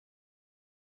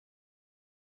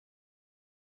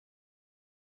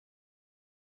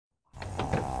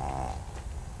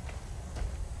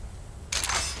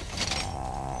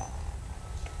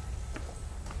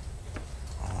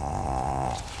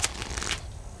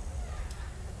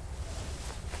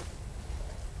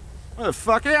Where the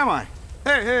fuck am I?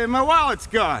 Hey, my wallet's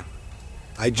gone.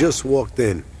 I just walked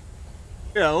in.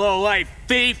 You low-life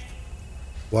thief.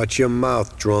 Watch your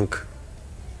mouth, drunk.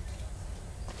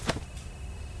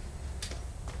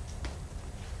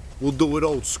 We'll do it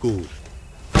old school.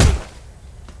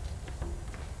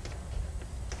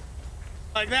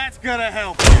 Like that's gonna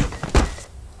help.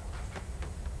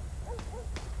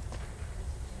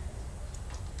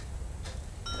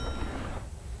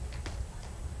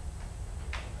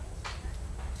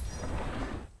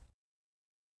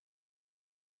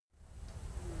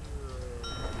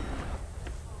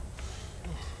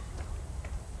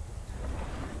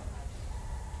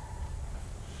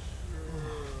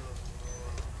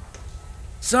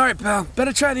 Sorry, pal.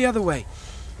 Better try the other way.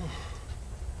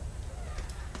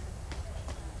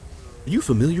 Are you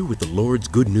familiar with the Lord's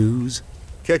good news?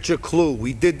 Catch a clue.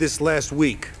 We did this last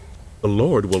week. The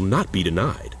Lord will not be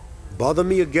denied. Bother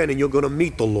me again and you're gonna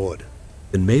meet the Lord.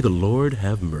 Then may the Lord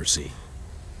have mercy.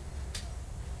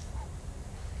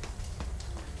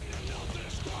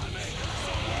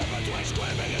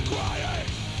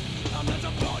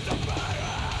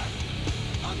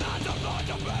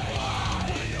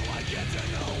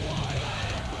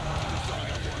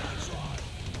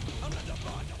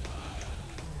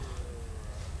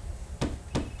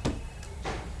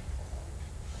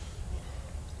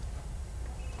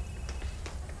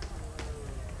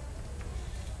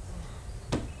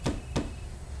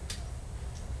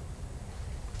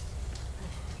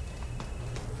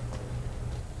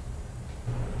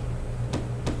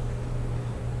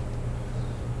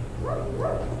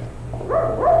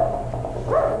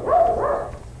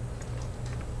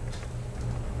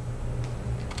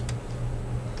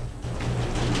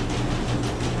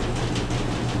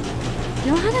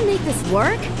 Know how to make this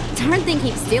work? Darn thing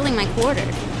keeps stealing my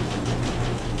quarters.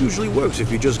 Usually works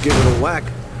if you just give it a whack.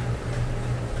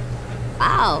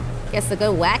 Wow, guess the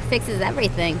good whack fixes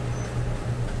everything.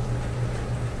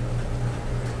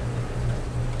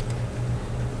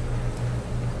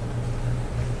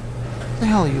 What the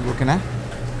hell are you looking at?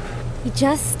 He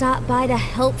just stopped by to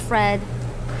help Fred.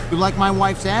 You like my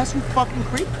wife's ass, you fucking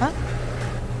creep, huh?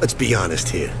 Let's be honest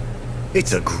here.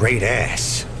 It's a great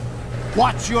ass.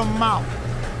 Watch your mouth.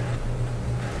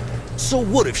 So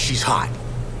what if she's hot?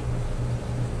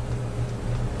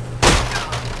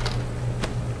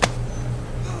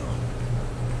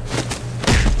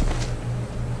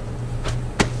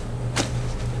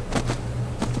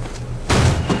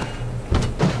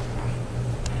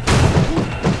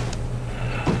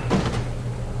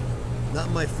 Not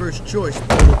my first choice,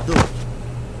 but it'll do it.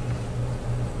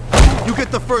 You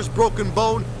get the first broken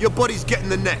bone, your buddy's getting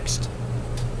the next.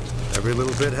 Every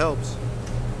little bit helps.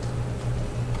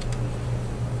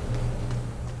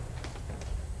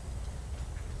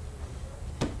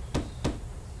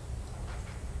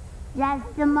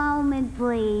 Just a moment,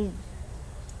 please.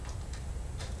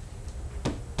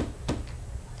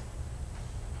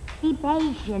 Be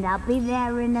patient, I'll be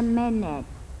there in a minute.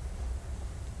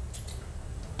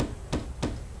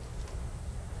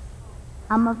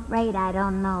 I'm afraid I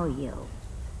don't know you.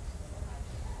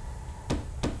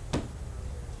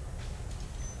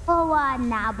 Go on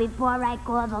now before I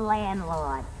call the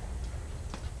landlord.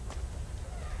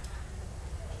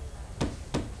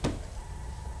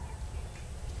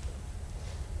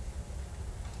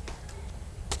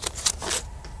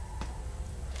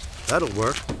 That'll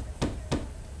work.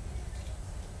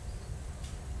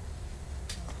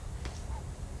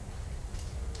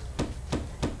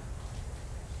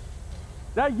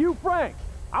 That you, Frank?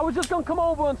 I was just gonna come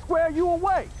over and square you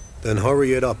away. Then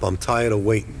hurry it up, I'm tired of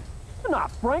waiting. You're not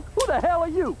Frank. Who the hell are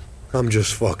you? I'm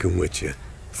just fucking with you.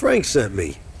 Frank sent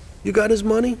me. You got his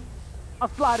money? I'll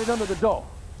slide it under the door.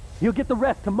 You'll get the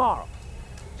rest tomorrow.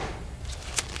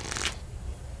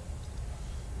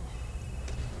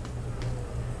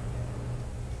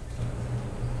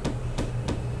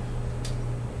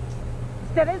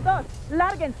 Ustedes dos,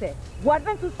 lárguense.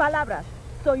 Guarden sus palabras.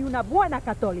 Soy una buena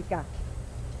católica.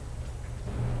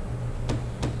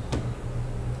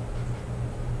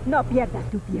 No pierdas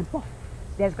tu tiempo.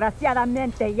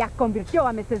 Desgraciadamente ya convirtió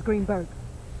a Mrs. Greenberg.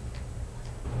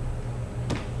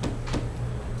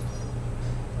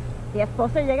 Mi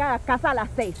esposo llega a casa a las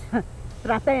 6.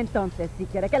 Trate entonces, si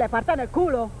quiere que le partan el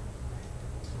culo.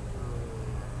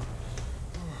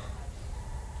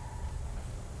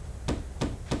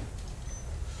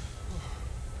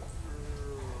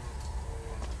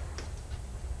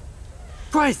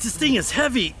 Christ, this thing is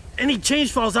heavy. Any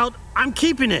change falls out, I'm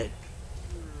keeping it.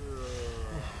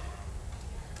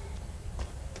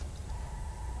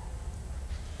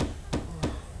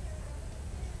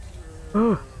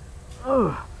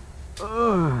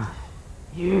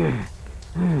 Yeah.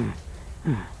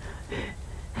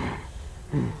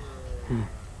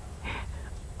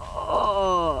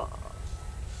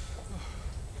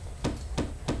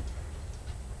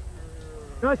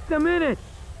 Just a minute.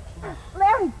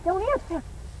 Larry, don't answer.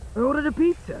 I ordered a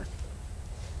pizza.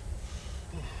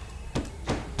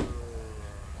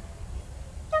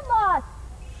 Get lost.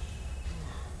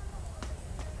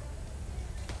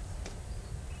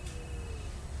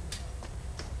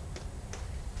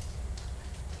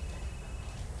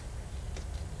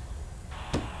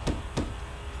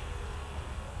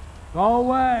 Go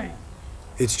away.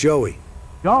 It's Joey.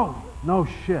 Joey? No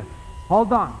shit.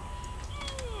 Hold on.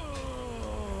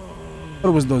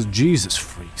 What was those Jesus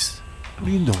freaks? What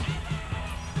are you doing?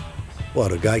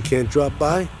 What, a guy can't drop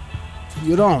by?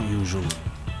 You don't usually.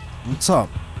 What's up?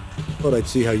 Thought I'd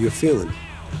see how you're feeling.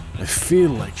 I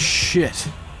feel like shit.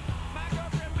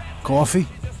 Coffee?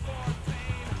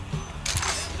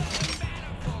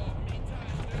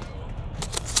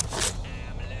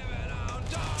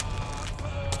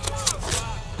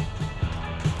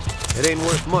 It ain't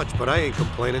worth much, but I ain't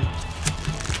complaining.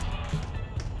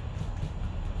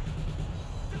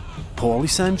 Paulie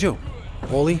sent you?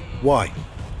 Paulie? Why?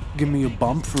 Give me a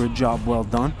bump for a job well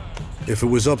done? If it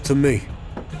was up to me.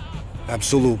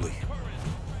 Absolutely.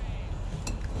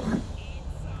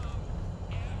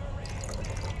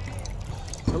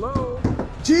 Hello?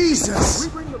 Jesus! We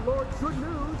bring the Lord good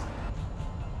news.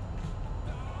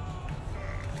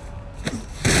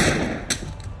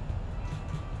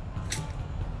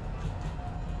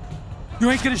 You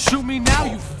ain't gonna shoot me now,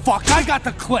 you fuck! I got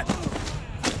the clip!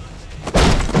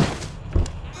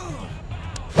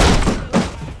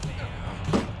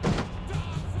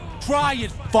 Try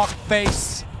it,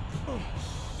 fuckface!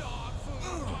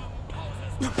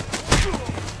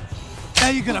 Now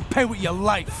you're gonna pay with your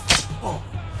life!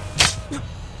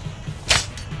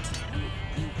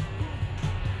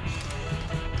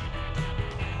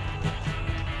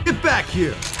 Get back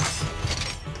here!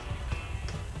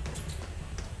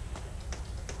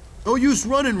 No use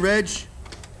running, Reg.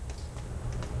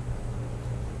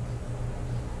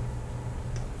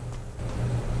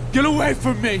 Get away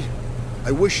from me!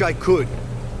 I wish I could.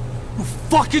 You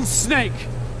fucking snake!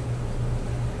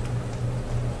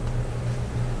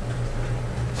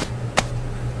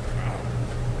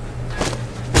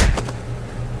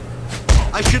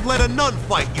 I should let a nun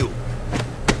fight you.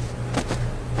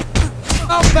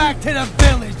 Go back to the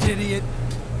village, idiot!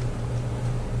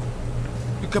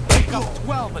 You could pick up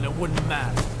 12 and it wouldn't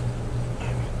matter.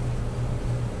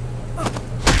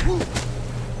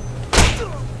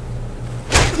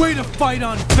 Way to fight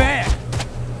unfair!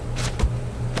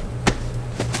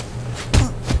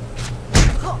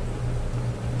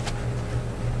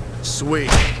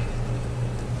 Sweet.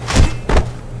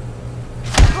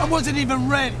 I wasn't even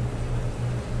ready!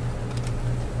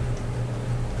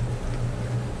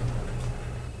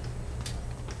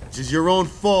 This is your own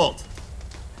fault.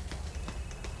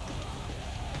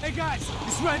 Hey guys,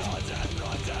 it's Reggie!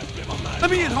 Let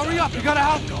me in, hurry up, you gotta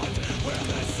help me!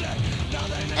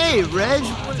 Hey, Reg.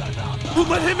 Who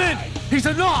let him in? He's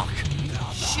a knock!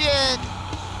 Shit.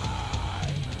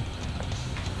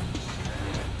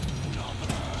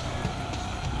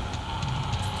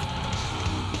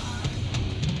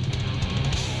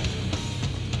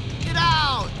 Get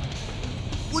out!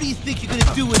 What do you think you're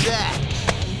gonna do with that?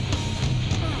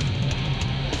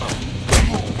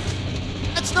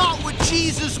 That's not what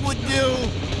Jesus would do!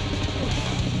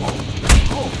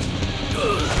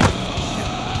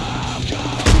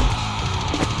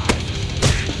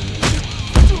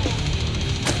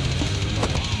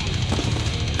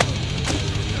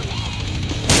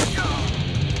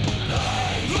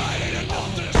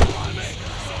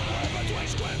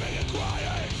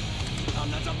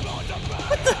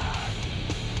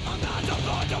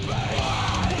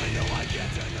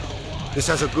 This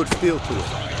has a good feel to it.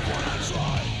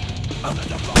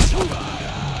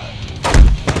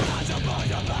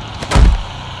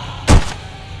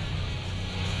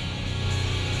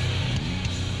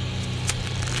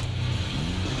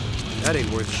 That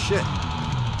ain't worth shit.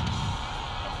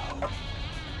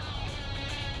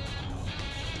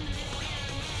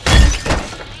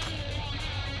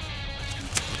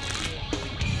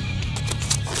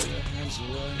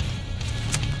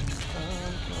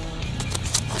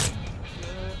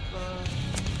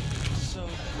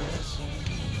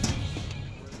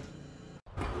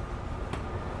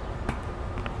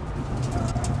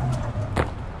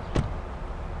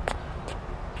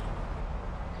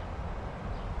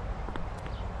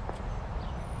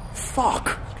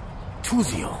 Fuck!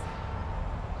 Tuzio.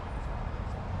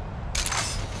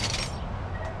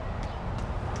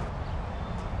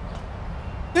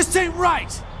 This ain't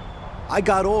right! I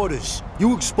got orders.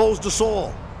 You exposed us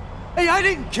all. Hey, I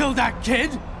didn't kill that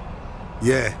kid!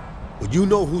 Yeah, but you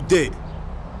know who did.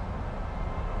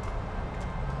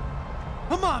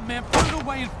 Come on, man, put it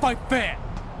away and fight fair.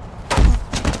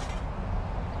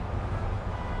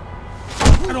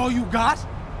 That all you got?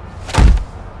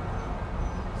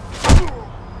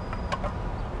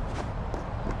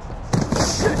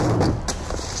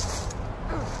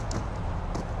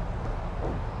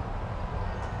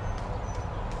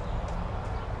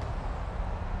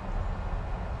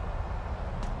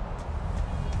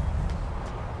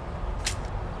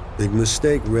 Big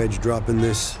mistake, Reg, dropping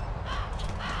this.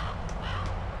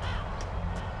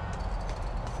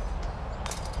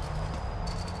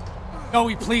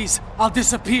 Joey, please. I'll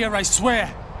disappear, I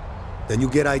swear. Then you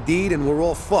get ID'd and we're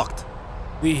all fucked.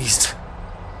 Please.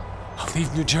 I'll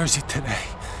leave New Jersey today.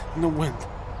 In the wind.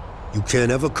 You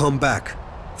can't ever come back.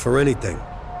 For anything.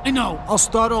 I know. I'll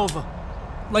start over.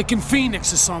 Like in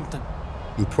Phoenix or something.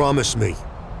 You promise me.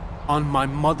 On my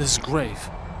mother's grave.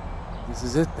 This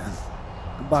is it then.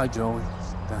 Goodbye, Joey.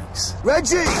 Thanks.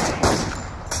 Reggie!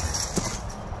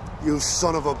 You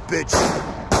son of a bitch.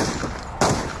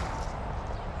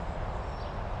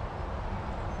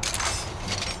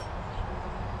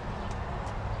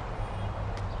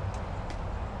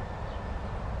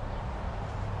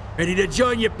 Ready to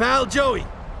join your pal, Joey?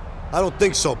 I don't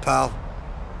think so, pal.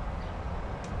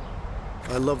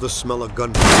 I love the smell of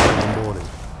gunpowder in the morning.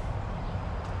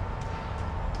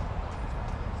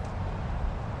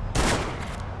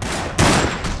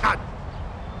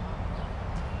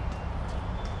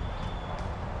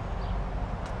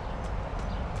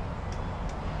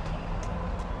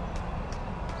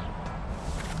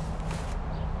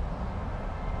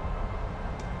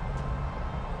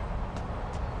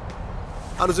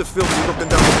 How does it feel to be looking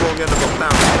down the wrong end of a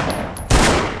barrel?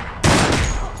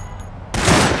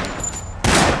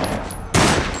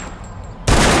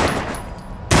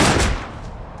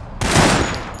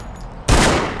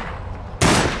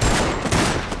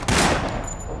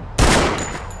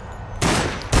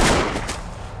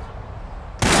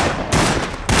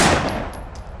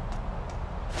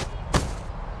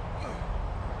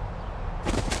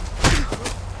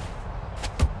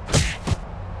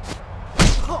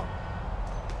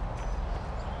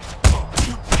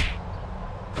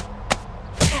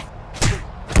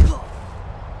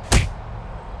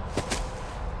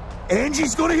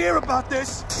 Angie's gonna hear about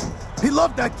this. He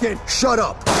loved that kid. Shut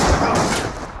up.